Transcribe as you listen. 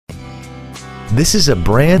This is a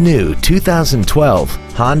brand new 2012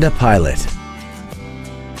 Honda Pilot.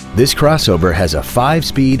 This crossover has a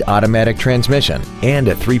 5-speed automatic transmission and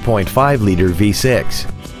a 3.5-liter V6.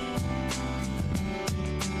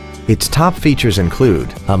 Its top features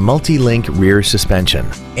include a multi-link rear suspension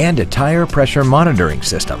and a tire pressure monitoring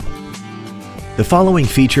system. The following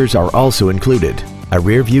features are also included: a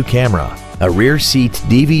rear-view camera, a rear seat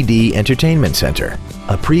DVD entertainment center,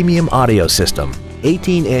 a premium audio system,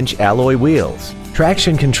 18-inch alloy wheels,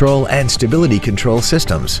 traction control and stability control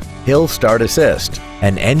systems, hill start assist,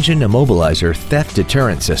 an engine immobilizer theft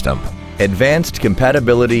deterrent system, advanced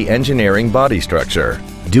compatibility engineering body structure,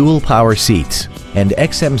 dual power seats, and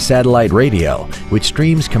XM satellite radio, which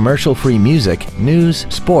streams commercial-free music, news,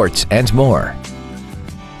 sports, and more.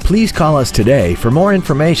 Please call us today for more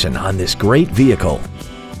information on this great vehicle.